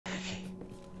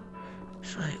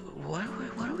It's like, what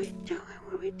are we doing?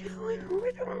 What are we doing,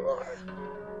 Laura?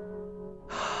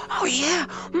 Oh yeah,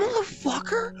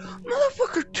 motherfucker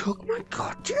took my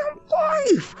goddamn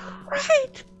wife!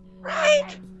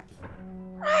 Right?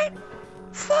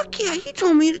 Fuck yeah, he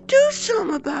told me to do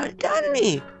something about it, didn't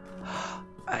he?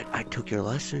 I took your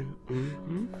lesson.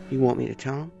 You want me to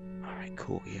tell him? Alright,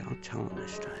 cool, yeah, I'll tell him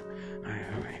this time.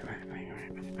 Alright.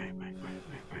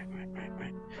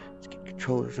 Let's get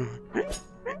controllers on.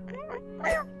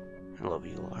 I love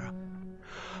you, Laura.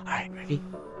 Alright, ready?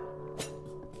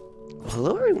 Well,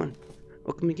 hello everyone.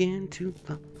 Welcome again to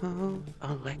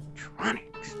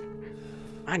Electronics.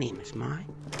 My name is Mai.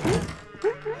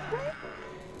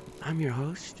 I'm your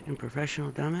host and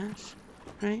professional dumbass,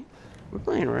 right? We're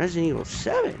playing Resident Evil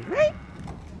 7, right?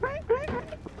 Right. We're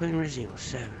playing Resident Evil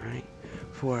 7, right?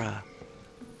 For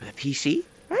with a PC,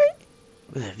 right?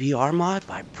 With a VR mod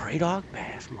by Praydog,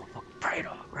 badass motherfucker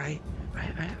Praydog, right?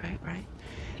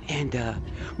 And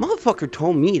motherfucker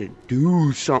told me to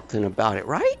do something about it,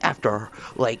 right? After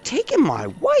like taking my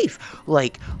wife,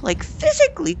 like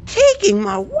physically taking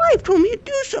my wife, told me to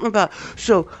do something about it.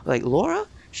 So like Laura,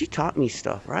 she taught me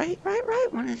stuff, right?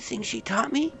 One of the things she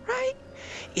taught me, right,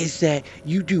 is that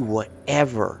you do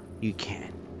whatever you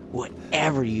can, right?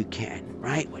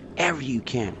 Whatever you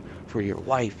can for your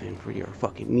wife and for your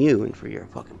fucking you and for your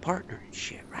fucking partner and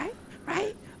shit, right?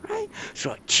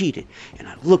 So I cheated and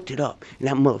I looked it up, and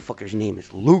that motherfucker's name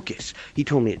is Lucas. He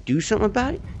told me to do something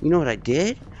about it. You know what I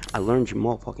did? I learned your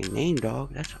motherfucking name,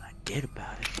 dog. That's what I did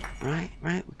about it. Right?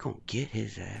 We're gonna get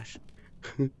his ass.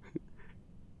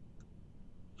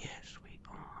 Yes, we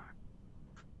are.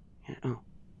 Yeah, oh,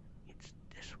 it's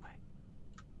this way.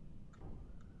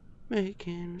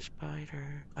 Making a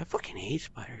spider. I fucking hate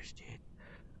spiders, dude.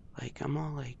 Like, I'm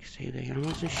all like, save the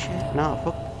animals and shit. No,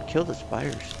 fuck, kill the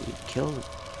spiders, dude. Kill them.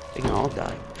 They can all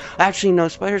die. Actually, no,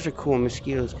 spiders are cool.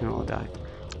 Mosquitoes can all die.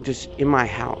 Just in my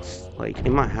house. Like,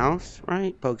 in my house,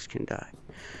 right? Bugs can die.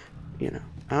 You know,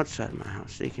 outside of my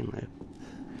house, they can live.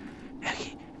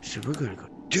 Okay, so we're gonna go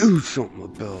do something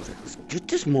about it. Let's get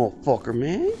this motherfucker,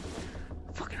 man.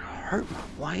 Fucking hurt my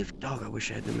wife. Dog, I wish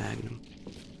I had the Magnum.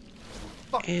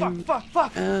 Fuck.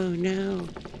 Oh, no.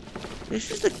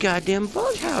 This is the goddamn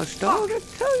bug house, dog. I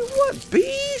tell you what,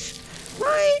 bees,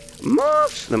 right?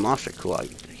 Moths. The moths are cool. I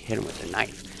hit them with a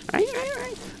knife. Right.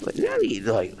 But now these,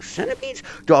 like, centipedes?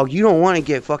 Dog, you don't want to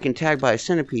get fucking tagged by a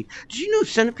centipede. Did you know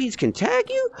centipedes can tag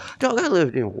you? Dog, I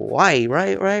lived in Hawaii,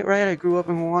 right? I grew up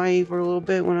in Hawaii for a little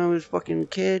bit when I was fucking a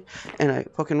kid, and I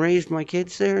fucking raised my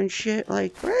kids there and shit,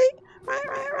 like, right?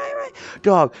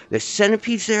 Dog, the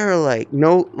centipedes there are like,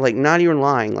 no, like, not even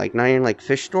lying, like, not even like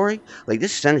Fish Story. Like,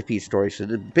 this centipede story, so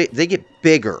they get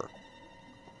bigger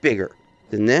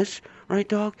than this, right,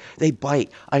 dog? They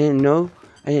bite. I didn't know,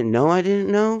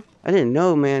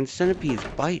 man. Centipedes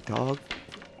bite, dog.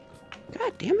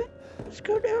 God damn it. Let's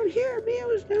go down here. Man,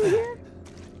 was down here.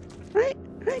 Right,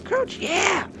 Crouch?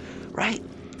 Yeah. Right?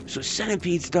 So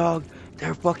centipedes, dog,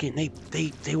 they're fucking,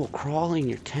 they will crawl in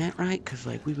your tent, right? Because,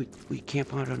 like, we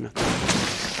camp out on the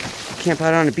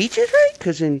beaches, right?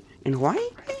 Because in Hawaii,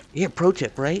 right? Yeah, pro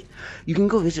tip, right? You can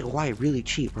go visit Hawaii really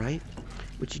cheap, right?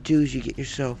 What you do is you get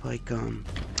yourself, like,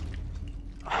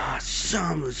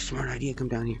 some smart idea, come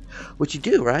down here. What you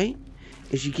do, right,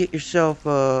 is you get yourself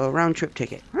a round trip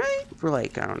ticket, right? For,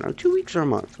 like, I don't know, 2 weeks or a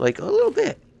month, like a little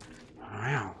bit.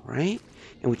 Wow, right?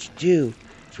 And what you do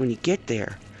is when you get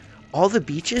there, all the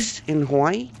beaches in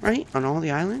Hawaii, right, on all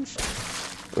the islands,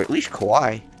 or at least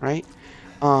Kauai, right?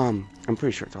 I'm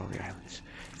pretty sure it's all the islands.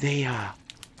 They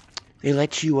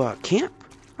let you camp,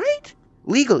 right?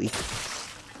 Legally.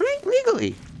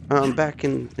 Back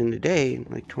in the day, in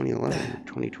like 2011,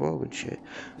 2012 and shit,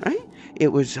 right? It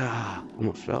was,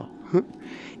 almost fell.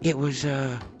 It was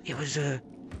 $3,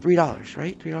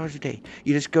 right? $3 a day.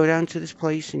 You just go down to this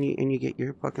place and you get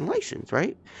your fucking license,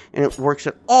 right? And it works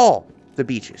at all the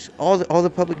beaches, all the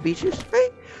public beaches,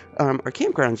 right? Or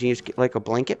campgrounds. You just get like a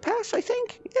blanket pass, I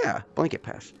think. Yeah, blanket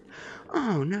pass.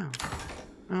 Oh no,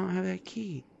 I don't have that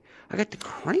key. I got the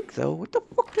crank though. What the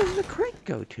fuck does the crank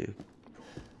go to?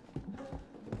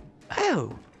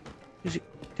 Oh, does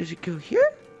it go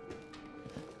here?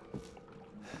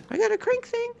 I got a crank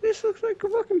thing. This looks like a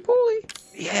fucking pulley.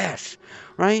 Yes,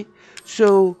 right?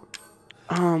 So,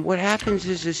 what happens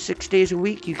is 6 days a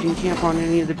week you can camp on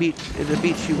any of the beach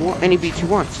you want, any beach you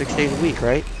want, 6 days a week,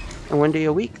 right? And 1 day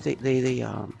a week they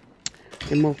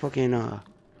motherfucking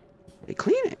they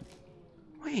clean it.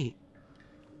 Wait,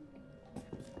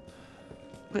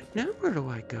 but now where do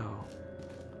I go?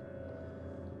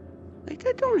 Like,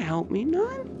 that don't help me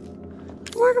none.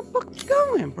 Where the fuck you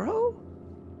going, bro?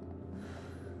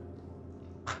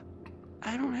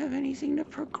 I don't have anything to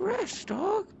progress,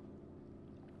 dog.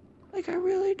 Like, I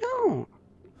really don't.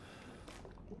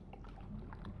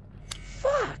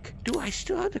 Fuck! Do I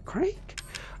still have the crank?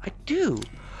 I do.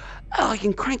 Oh, I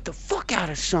can crank the fuck out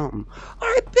of something.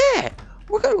 Alright, bet.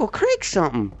 We're gonna go crank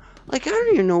something. Like, I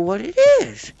don't even know what it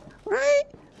is. Right?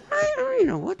 I don't even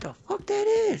know what the fuck that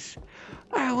is.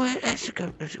 Alright, well, that's a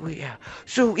good, yeah.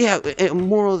 So, yeah,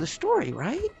 moral of the story,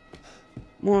 right?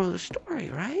 Moral of the story,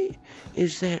 right?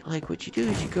 Is that, like, what you do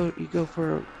is you go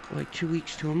for, like, 2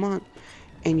 weeks to a month,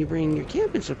 and you bring your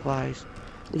camping supplies,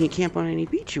 and you camp on any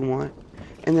beach you want.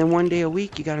 And then one day a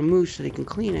week, you gotta move so they can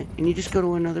clean it. And you just go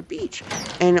to another beach.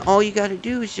 And all you gotta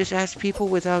do is just ask people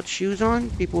without shoes on,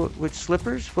 people with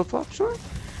slippers, flip-flops on,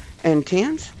 and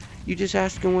tans. You just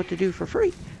ask them what to do for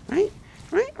free, right?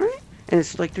 Right? And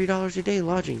it's like $3 a day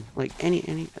lodging. Like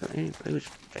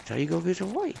that's how you go visit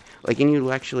Hawaii. Like, and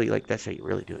you actually, like, that's how you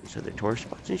really do it instead of the tourist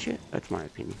spots and shit. That's my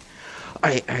opinion.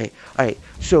 Alright.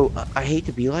 So, I hate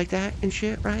to be like that and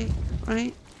shit, right,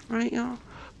 y'all?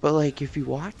 But, like, if you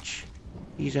watch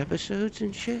these episodes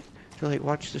and shit to, like,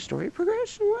 watch the story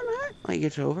progress and whatnot, like,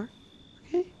 it's over,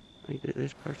 okay? Like,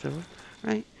 this part's over,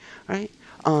 right?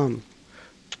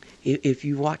 If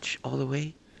you watch all the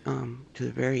way to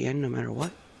the very end, no matter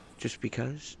what, just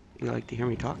because you like to hear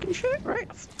me talk and shit, right?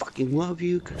 I fucking love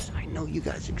you because I know you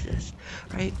guys exist,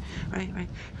 right?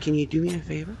 Can you do me a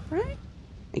favor, right?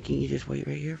 And can you just wait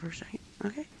right here for a second?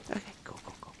 Okay, go.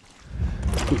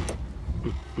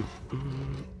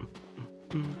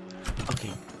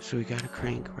 Okay, so we got a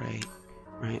crank, right?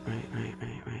 Right.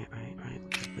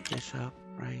 Put this up,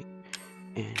 right?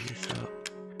 And this up.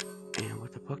 And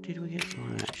what the fuck did we get?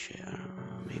 More of that shit. I don't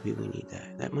know. Maybe we need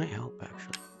that. That might help,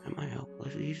 actually. That might help.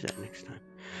 Let's use that next time.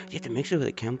 You have to mix it with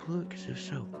a chem fluid? Because if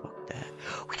so, fuck that.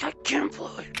 We got chem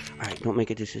fluid! Alright, don't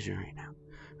make a decision right now.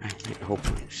 Alright, the whole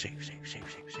point is save.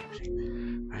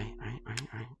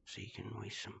 Right? So you can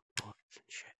waste some bullets and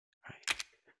shit. Right.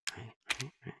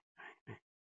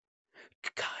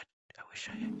 God, I wish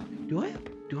I had.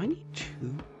 Do I need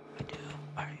two? I do.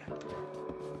 Alright.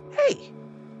 Hey!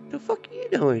 The fuck are you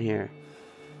doing here?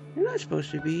 You're not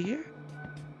supposed to be here.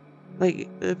 Like,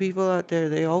 the people out there,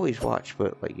 they always watch,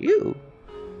 but, like, you're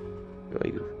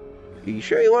like, are you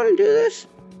sure you want to do this?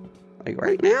 Like,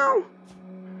 right now?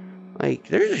 Like,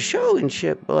 there's a show and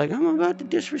shit, but, like, I'm about to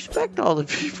disrespect all the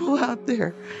people out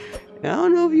there. And I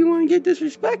don't know if you want to get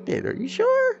disrespected. Are you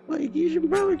sure? Like, you should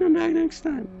probably come back next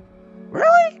time.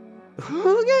 Really?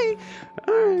 Okay.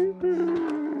 Alright.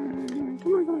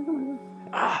 Come on.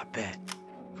 Ah, bet.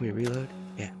 Can we reload?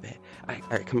 Yeah, bet.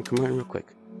 Alright, come on real quick.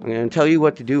 I'm gonna tell you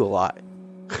what to do a lot.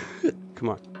 Come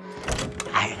on.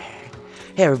 Hey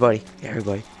everybody.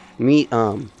 Meet,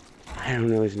 I don't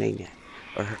know his name yet.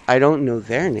 Or I don't know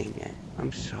their name yet.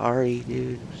 I'm sorry,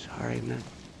 dude. I'm sorry. I'm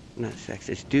not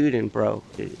sexist. Dude and bro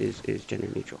is gender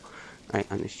neutral.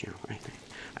 Alright, on this channel.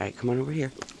 Alright, come on over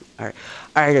here. Alright,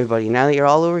 everybody. Now that you're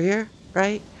all over here,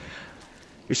 right?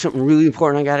 There's something really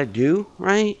important I gotta do,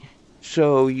 right?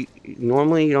 So,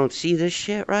 normally you don't see this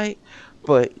shit, right?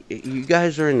 But you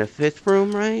guys are in the 5th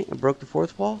room, right? I broke the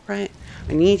 4th wall, right?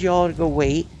 I need y'all to go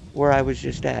wait where I was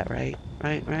just at, right?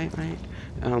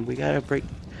 We gotta break.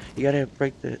 You gotta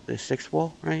break the 6th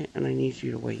wall, right? And I need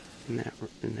you to wait in that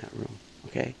room,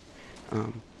 okay?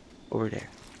 Over there,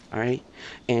 all right?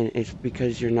 And it's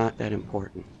because you're not that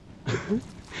important.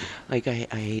 Like, I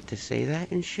hate to say that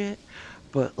and shit,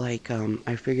 but like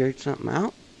I figured something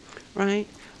out, right?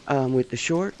 With the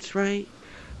shorts, right?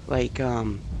 Like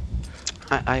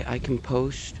I can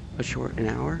post a short an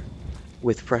hour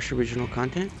with fresh original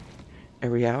content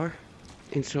every hour,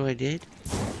 and so I did,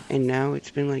 and now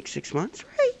it's been like 6 months,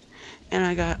 right? And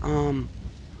I got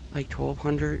like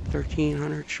 1,200,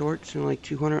 1,300 shorts and like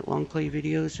 200 long play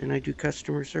videos, and I do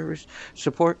customer service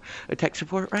support, tech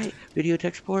support, right? Video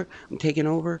tech support. I'm taking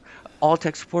over all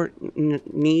tech support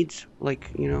needs. Like,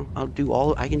 you know, I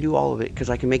can do all of it because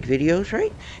I can make videos,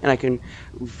 right? And I can,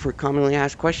 for commonly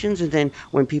asked questions, and then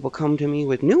when people come to me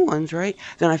with new ones, right,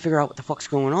 then I figure out what the fuck's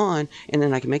going on, and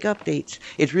then I can make updates.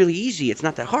 It's really easy. It's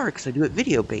not that hard because I do it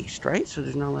video based, right? So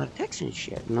there's not a lot of text and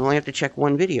shit, and I only have to check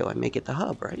one video. I make it the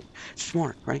hub, right? It's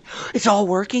smart, right? It's all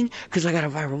working because I got a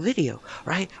viral video,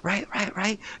 right?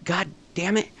 God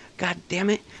damn it.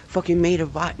 Fucking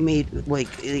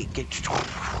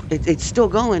it's still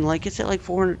going. Like, it's at like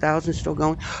 400,000, still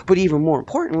going. But even more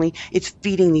importantly, it's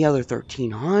feeding the other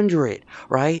 1,300,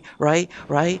 right?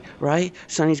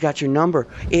 Sonny's got your number.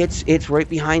 It's right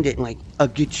behind it, like a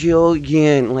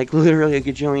gajillion, like literally a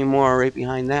gajillion more right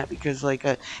behind that, because like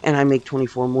and I make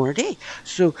 24 more a day.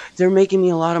 So they're making me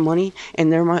a lot of money,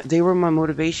 and they were my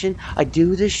motivation. I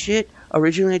do this shit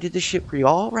originally I did this shit for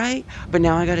y'all, right? But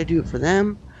now I gotta do it for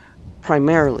them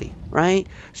primarily, right?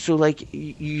 So like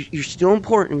you're still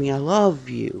important to me. I love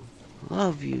you. I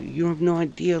love you. You have no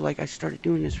idea like I started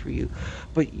doing this for you.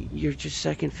 But you're just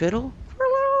second fiddle for a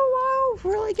little while,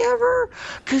 for like ever.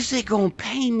 Cause they gonna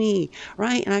pay me,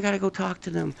 right? And I gotta go talk to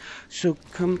them. So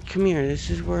come here. This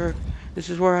is where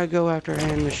I go after I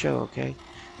end the show, okay?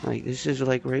 Like this is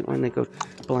like right when they go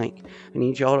blank. I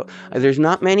need y'all to, there's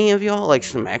not many of y'all, like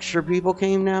some extra people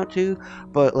came now too,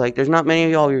 but like there's not many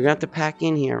of y'all. You're gonna have to pack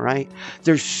in here, right?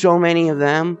 There's so many of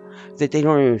them that they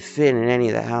don't even fit in any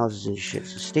of the houses and shit.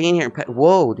 So stay in here and pack.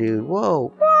 Whoa, dude.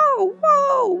 Whoa, whoa,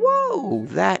 whoa, whoa.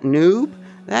 That noob.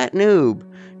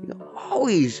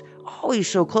 Always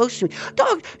so close to me.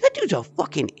 Dog, that dude's a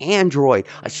fucking android.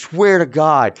 I swear to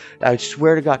God.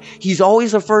 He's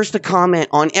always the first to comment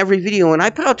on every video, and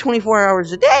I put out 24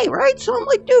 hours a day, right? So I'm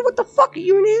like, dude, what the fuck? Are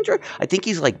you an android? I think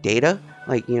he's like Data.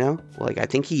 Like, you know, like I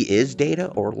think he is Data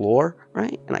or Lore,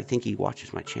 right? And I think he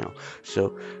watches my channel.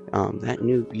 So that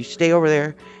noob, you stay over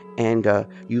there, and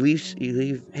you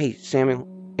leave. Hey, Samuel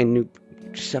and noob,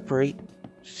 separate.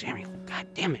 Samuel, God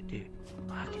damn it, dude.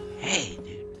 Fucking hey,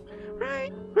 dude.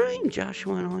 Right,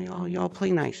 Joshua and all y'all play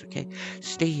nice, okay?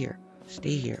 Stay here,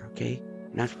 okay?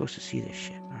 You're not supposed to see this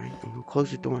shit, all right? I'm gonna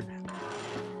close the door now.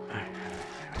 All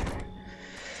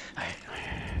right.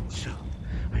 So,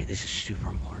 all right, this is super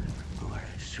important. All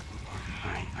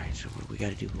right, All right. So what we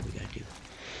gotta do? Okay, what we gotta do?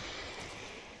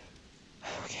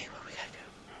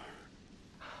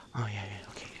 Oh yeah.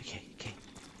 Okay.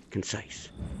 Concise.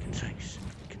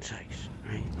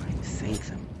 Right. Thank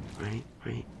them. Right.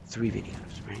 3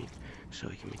 videos. Right. So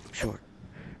we can make them short.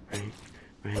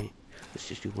 Right. Let's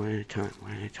just do one at a time.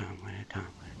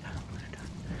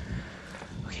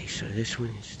 Okay. So this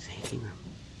one is thanking them,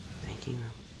 telling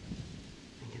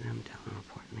them how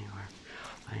important they are,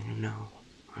 letting them know.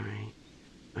 All right.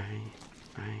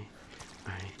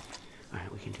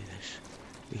 We can do this.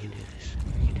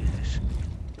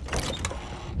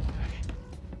 Okay.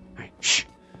 All right. Shh.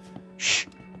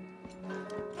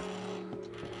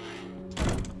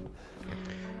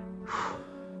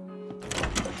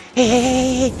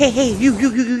 Hey,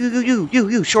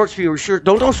 you, shorts viewer, sure.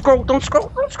 Don't scroll.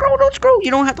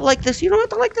 You don't have to like this.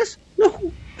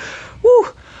 No. Woo.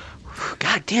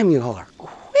 God damn, you all are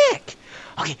quick.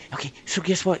 Okay. So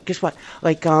guess what?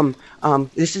 Like,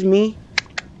 this is me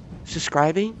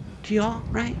subscribing to y'all,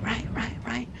 right?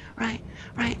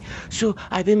 So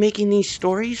I've been making these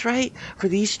stories, right, for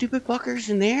these stupid fuckers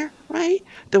in there, right?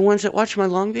 The ones that watch my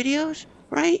long videos,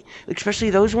 right? Especially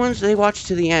those ones, they watch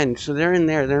to the end, so they're in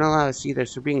there. They're not allowed to see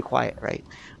this. They're being quiet, right?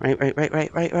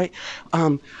 Right.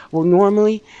 Well,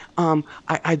 normally,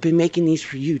 I've been making these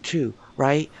for you too,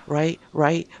 right?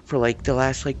 For like the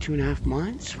last like 2.5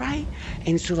 months, right?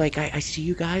 And so like I see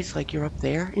you guys, like you're up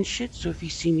there and shit. So if you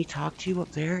see me talk to you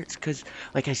up there, it's because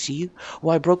like I see you.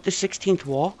 Well, I broke the 16th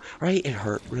wall, right? It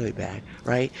hurt really bad,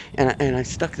 right? And I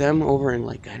stuck them over in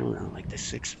like, I don't know, like the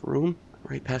 6th room,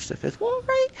 right past the 5th wall,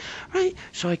 right?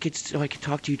 So I could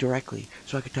talk to you directly.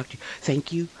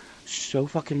 Thank you so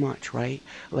fucking much, right?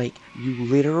 Like you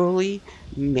literally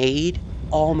made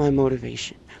all my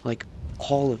motivation, like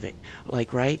all of it,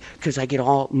 like, right? Because I get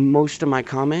most of my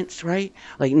comments, right?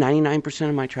 Like 99%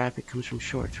 of my traffic comes from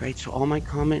shorts, right? So all my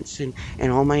comments and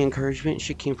all my encouragement and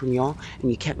shit came from y'all, and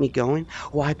you kept me going.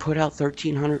 Well, I put out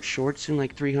 1,300 shorts and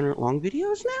like 300 long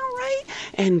videos now, right?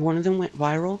 And one of them went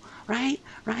viral, right?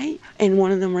 And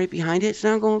one of them right behind it's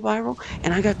now going viral.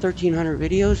 And I got 1,300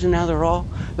 videos, and now they're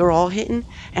all hitting.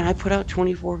 And I put out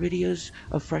 24 videos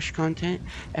of fresh content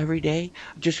every day,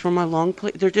 just for my long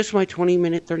play. They're just my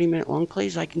 20-minute, 30-minute long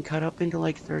plays. I can cut up into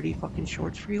like 30 fucking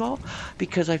shorts for y'all,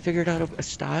 because I figured out a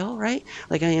style, right?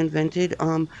 Like I invented,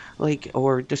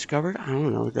 or discovered, I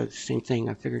don't know, the same thing.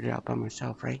 I figured it out by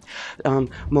myself, right?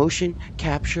 Motion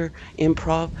capture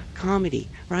improv comedy,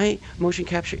 right? Motion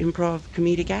capture improv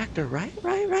comedic actor, right?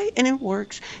 And it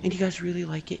works, and you guys really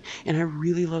like it, and I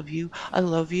really love you. I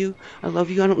love you. I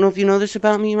don't know if you know this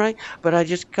about me, right? But I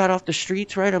just got off the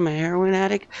streets, right? I'm a heroin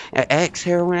addict,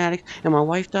 ex-heroin addict, and my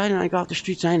wife died, and I got off the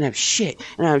streets, and I didn't have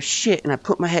shit, and I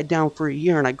put my head down for a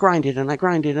year, and I grinded, and I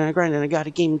got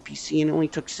a gaming PC, and it only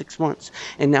took 6 months,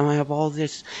 and now I have all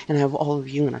this, and I have all of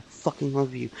you, and I fucking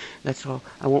love you. That's all.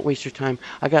 I won't waste your time.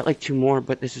 I got like 2 more,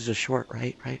 but this is a short,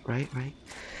 right? Right.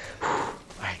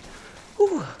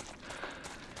 Whew.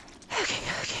 Okay.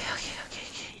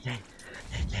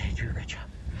 You do a good job.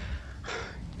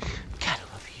 God, I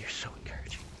love you. You're so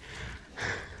encouraging.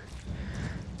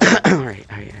 All right.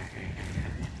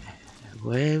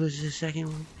 What was the second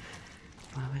one?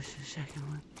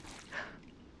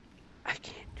 I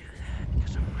can't do that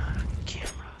because I'm not on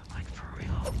camera, like for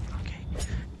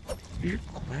You're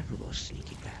clever, little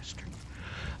sneaky bastard.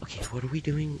 Okay, what are we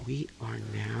doing? We are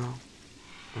now,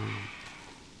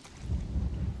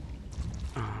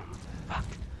 fuck.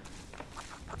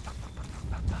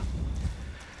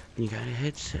 You got a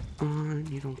headset on,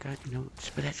 you don't got notes,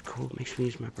 but that's cool, it makes me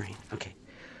use my brain. Okay,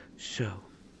 so,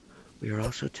 we are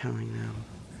also telling them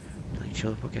to like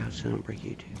chill the fuck out so they don't break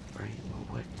YouTube, right? Well,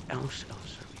 what else are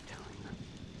we telling them,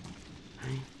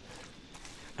 right?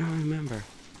 I don't remember.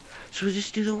 So we'll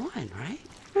just do the one, right?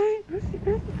 Right.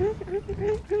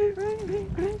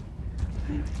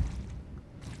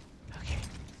 Okay.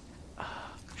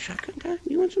 Shotgun time?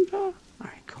 You want some talk?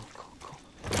 Alright, cool.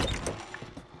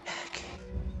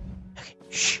 Okay.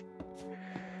 Shh.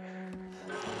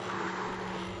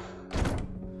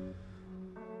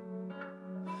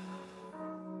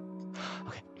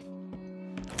 Okay.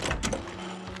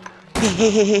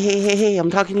 Hey,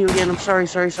 I'm talking to you again. I'm sorry.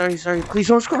 Please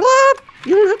don't scroll up!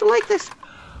 You don't have to like this.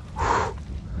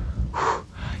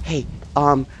 Hey,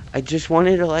 I just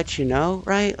wanted to let you know,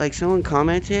 right? Like, someone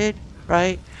commented,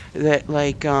 right? That,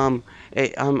 like, I'm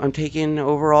taking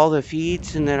over all the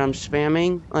feeds and that I'm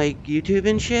spamming, like, YouTube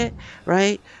and shit,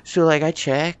 right? So, like, I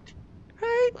checked,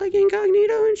 right? Like,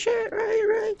 incognito and shit,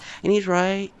 right? And he's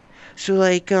right. So,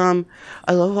 like, I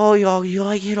love all y'all. You,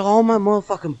 like, hit all my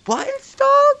motherfucking buttons,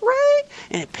 dog, right?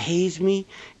 And it pays me,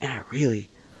 and I really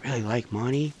like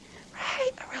money,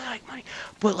 right? I really like money.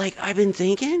 But, like, I've been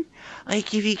thinking,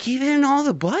 like, if you keep hitting all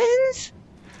the buttons,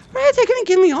 right, they're gonna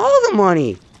give me all the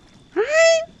money,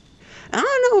 right? I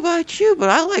don't know about you, but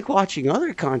I like watching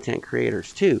other content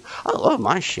creators, too. I love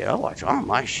my shit. I watch all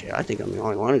my shit. I think I'm the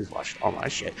only one who's watched all my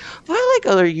shit. But I like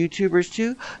other YouTubers,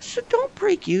 too. So don't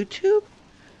break YouTube.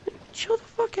 Chill the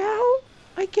fuck out,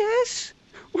 I guess.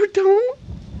 Or don't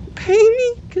pay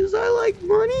me, because I like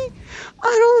money.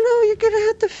 I don't know. You're going to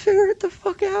have to figure it the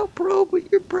fuck out, bro.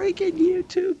 But you're breaking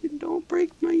YouTube, and don't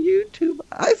break my YouTube.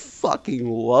 I fucking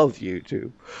love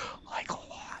YouTube. Like a lot.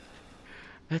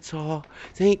 That's all.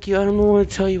 Thank you. I don't want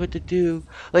to tell you what to do.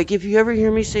 Like, if you ever hear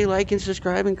me say like and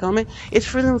subscribe and comment, it's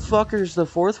for them fuckers, the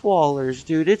fourth wallers,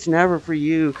 dude. It's never for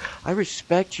you. I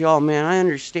respect y'all, man. I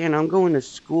understand. I'm going to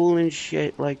school and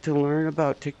shit, like, to learn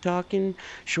about TikTok and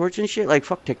shorts and shit. Like,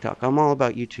 fuck TikTok. I'm all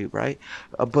about YouTube, right?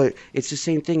 But it's the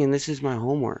same thing, and this is my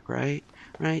homework, right?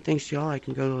 Right? Thanks to y'all, I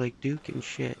can go to, like, Duke and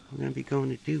shit. I'm going to be going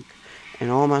to Duke.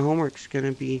 And all my homework's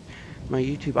gonna be my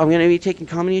YouTube. I'm gonna be taking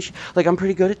comedy. Like, I'm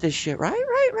pretty good at this shit, right?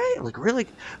 Like, really,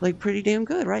 like, pretty damn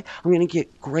good, right? I'm gonna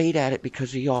get great at it because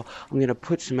of y'all. I'm gonna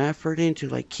put some effort into,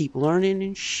 like, keep learning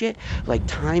and shit. Like,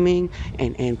 timing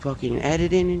and fucking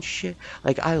editing and shit.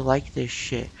 Like, I like this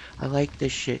shit.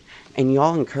 And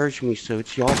y'all encourage me, so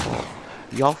it's y'all fault.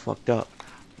 Y'all fucked up.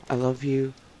 I love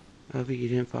you. You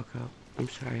didn't fuck up. I'm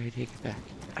sorry, I take it back.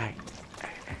 Alright.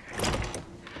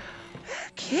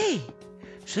 Okay.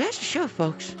 So that's the show,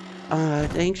 folks.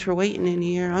 Thanks for waiting in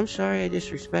here. I'm sorry I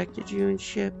disrespected you and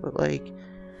shit, but, like,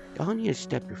 y'all need to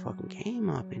step your fucking game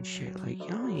up and shit. Like,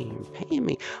 y'all ain't even paying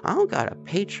me. I don't got a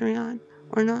Patreon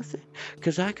or nothing,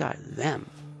 because I got them,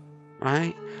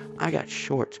 right? I got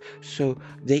shorts. So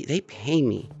they pay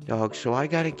me, dog. So I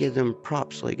gotta give them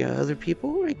props like other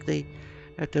people. Like, they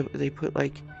put,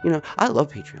 like, I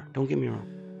love Patreon. Don't get me wrong.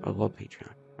 I love Patreon.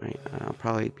 Right? I'll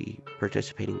probably be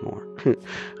participating more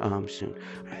soon,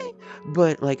 right?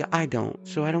 But, like, I don't,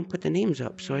 so I don't put the names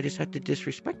up, so I just have to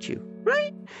disrespect you,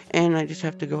 right? And I just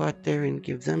have to go out there and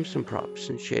give them some props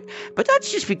and shit. But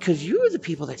that's just because you are the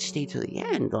people that stay to the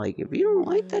end. Like, if you don't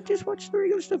like that, just watch the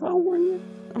regular stuff. I'll warn you.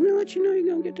 I'm gonna let you know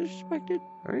you're gonna get disrespected.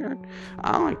 Right?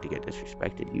 I don't like to get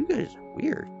disrespected. You guys are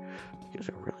weird. You guys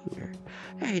are really weird.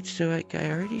 Alright, so, like, I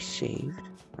already saved,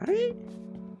 right?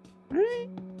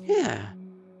 Yeah,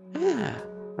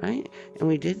 right? And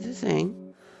we did the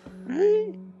thing,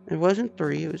 right? It wasn't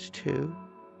 3, it was 2.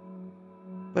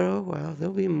 But oh well,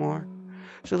 there'll be more.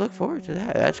 So look forward to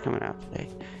that. That's coming out today.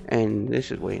 And this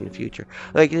is way in the future.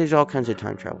 Like, there's all kinds of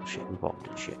time travel shit involved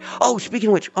and shit. Oh, speaking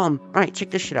of which, right,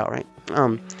 check this shit out, right?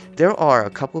 There are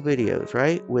a couple videos,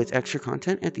 right, with extra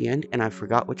content at the end, and I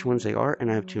forgot which ones they are,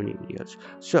 and I have too many videos.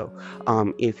 So,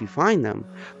 if you find them,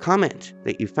 comment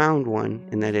that you found one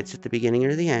and that it's at the beginning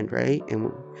or the end, right?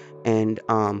 And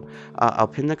I'll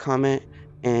pin the comment.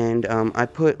 And I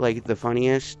put, like, the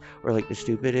funniest or, like, the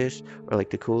stupidest or,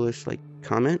 like, the coolest, like,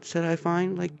 comments that I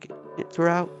find, like,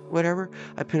 throughout whatever.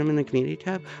 I pin them in the community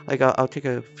tab. Like, I'll take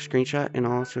a screenshot and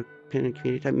I'll also pin in the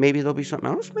community tab. Maybe there'll be something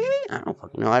else. Maybe, I don't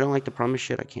fucking know. I don't like to promise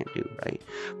shit I can't do, right?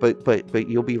 But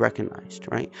you'll be recognized,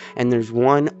 right? And there's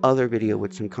one other video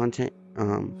with some content,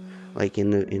 like,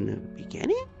 in the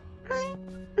beginning, right?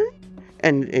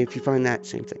 And if you find that,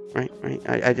 same thing, right?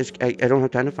 I don't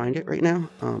have time to find it right now.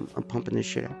 I'm pumping this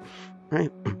shit out,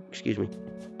 right? Excuse me.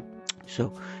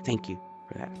 So thank you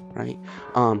for that, right?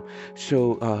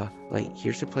 Like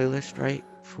here's the playlist, right,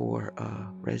 for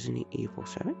Resident Evil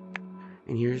 7,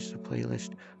 and here's the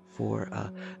playlist for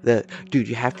dude,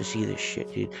 you have to see this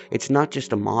shit, dude. It's not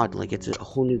just a mod, like it's a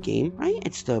whole new game, right?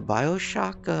 It's the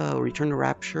BioShock Return to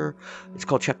Rapture. It's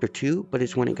called Chapter 2, but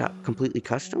it's when it got completely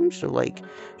custom. So like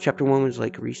Chapter 1 was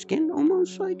like reskin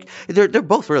almost, like they're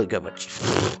both really good, but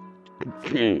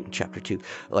Chapter 2,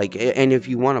 like, and if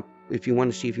you want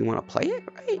to see if you want to play it,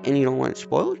 right, and you don't want it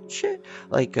spoiled and shit,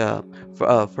 like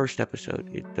for first episode,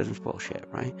 it doesn't spoil shit,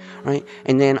 right,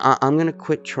 and then I'm gonna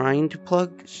quit trying to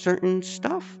plug certain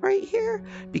stuff right here,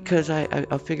 because I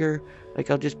figure,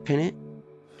 like, I'll just pin it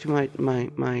to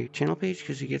my channel page,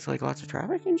 because it gets like lots of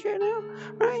traffic and shit now,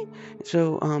 right?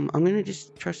 So I'm gonna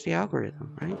just trust the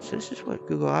algorithm, right? So this is what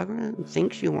Google algorithm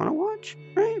thinks you want to watch,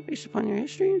 right, based upon your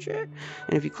history and shit.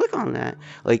 And if you click on that,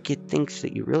 like, it thinks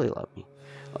that you really love me,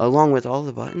 along with all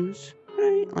the buttons,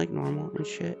 right, like normal and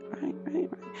shit, right.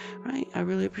 I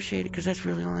really appreciate it, because that's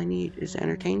really all I need is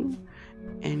entertaining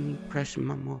and pressing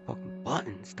my motherfucking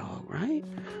buttons, dog, right?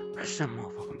 Press some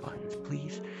motherfucking buttons,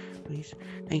 please.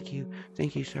 Thank you.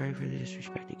 Sorry for the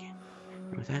disrespect again.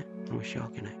 And with that, I wish y'all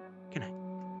good night.